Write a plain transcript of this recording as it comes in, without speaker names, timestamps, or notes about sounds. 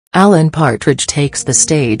Alan Partridge takes the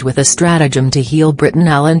stage with a stratagem to heal Britain.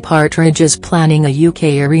 Alan Partridge is planning a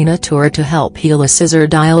UK arena tour to help heal a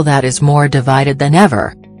scissored aisle that is more divided than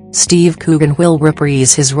ever. Steve Coogan will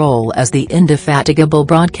reprise his role as the indefatigable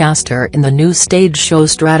broadcaster in the new stage show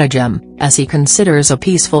Stratagem, as he considers a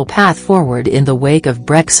peaceful path forward in the wake of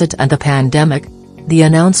Brexit and the pandemic. The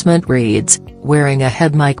announcement reads, wearing a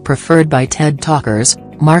head mic preferred by TED-talkers,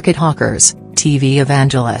 market hawkers, TV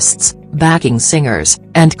evangelists, backing singers,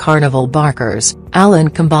 and carnival barkers, Alan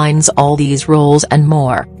combines all these roles and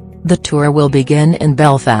more. The tour will begin in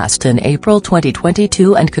Belfast in April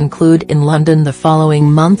 2022 and conclude in London the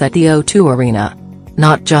following month at the O2 Arena.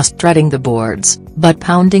 Not just treading the boards, but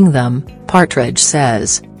pounding them, Partridge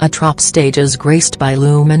says, atop stages graced by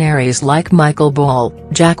luminaries like michaelball,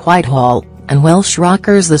 Jackwhitehall, and Welsh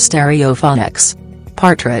rockers the Stereophonics.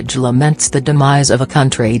 Partridge laments the demise of a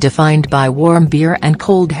country defined by warm beer and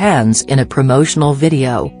cold hands in a promotional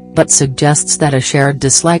video, but suggests that a shared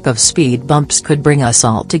dislike of speed bumps could bring us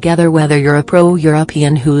all together, whether you're a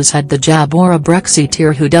pro-European who's had the jab or a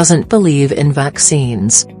Brexiteer who doesn't believe in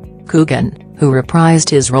vaccines. Coogan, who reprised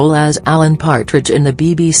his role as Alan Partridge in the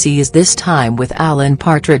BBC's This Time with Alan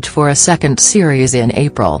Partridge for a second series in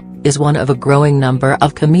April, is one of a growing number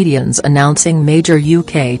of comedians announcing major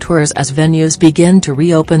UK tours as venues begin to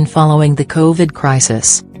reopen following the COVID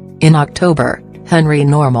crisis. In October, Henry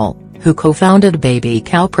Normal, who co-founded Baby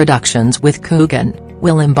Cow Productions with Coogan,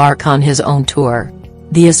 will embark on his own tour.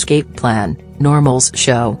 The Escape Plan, Normal's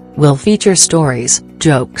show, will feature stories,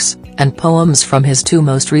 jokes, and poems from his two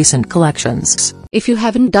most recent collections. If you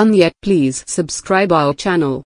haven't done yet, please subscribe our channel.